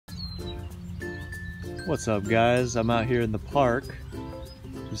What's up, guys? I'm out here in the park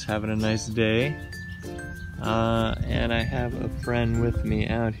just having a nice day, and I have a friend with me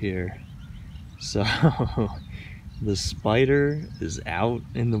out here. So the spider is out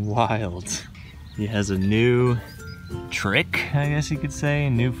in the wild. He has a new trick, I guess you could say, a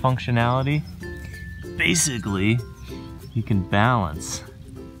new functionality. Basically, he can balance.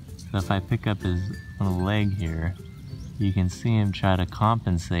 So if I pick up his little leg here, you can see him try to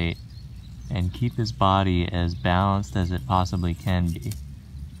compensate and keep his body as balanced as it possibly can be.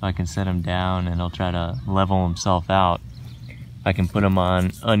 So I can set him down and he'll try to level himself out. I can put him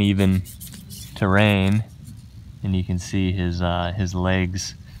on uneven terrain and you can see his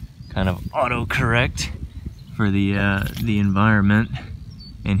legs kind of autocorrect for the environment,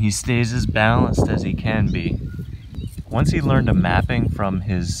 and he stays as balanced as he can be. Once he learned a mapping from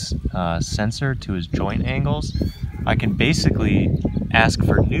his sensor to his joint angles, I can basically ask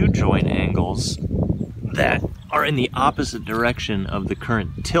for new joint angles that are in the opposite direction of the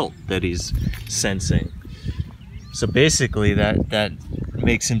current tilt that he's sensing. So basically that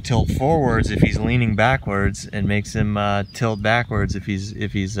makes him tilt forwards if he's leaning backwards, and makes him tilt backwards if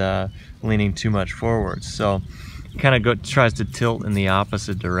he's leaning too much forwards. So he kind of tries to tilt in the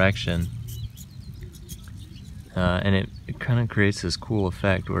opposite direction, and it kind of creates this cool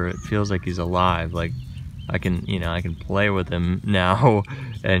effect where it feels like he's alive. Like I can play with him now,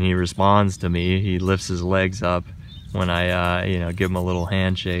 and he responds to me. He lifts his legs up when I give him a little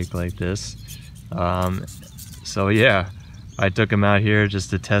handshake like this. So yeah, I took him out here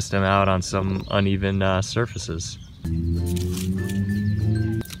just to test him out on some uneven surfaces.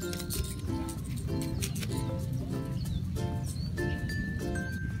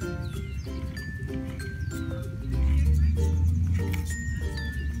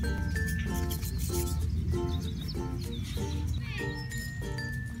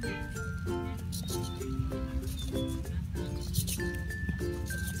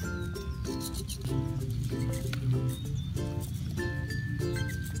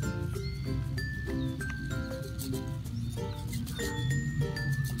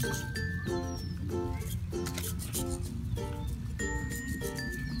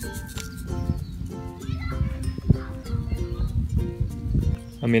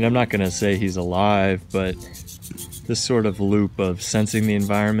 I mean, I'm not gonna say he's alive, but this sort of loop of sensing the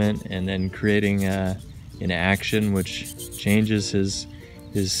environment and then creating an action which changes his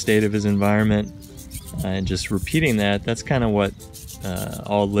state of his environment, and just repeating that's kind of what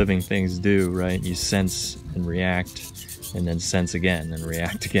all living things do, right? You sense and react, and then sense again and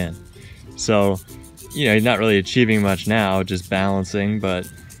react again. So, you're not really achieving much now, just balancing,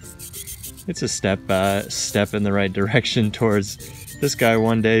 but it's a step in the right direction towards this guy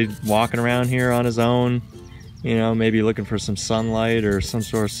one day walking around here on his own, maybe looking for some sunlight or some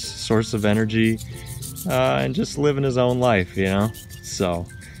source of energy, and just living his own life, So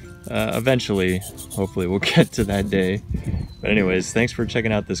eventually, hopefully we'll get to that day. But anyways, thanks for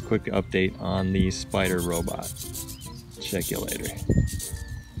checking out this quick update on the spider robot. Check you later.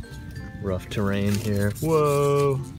 Rough terrain here. Whoa!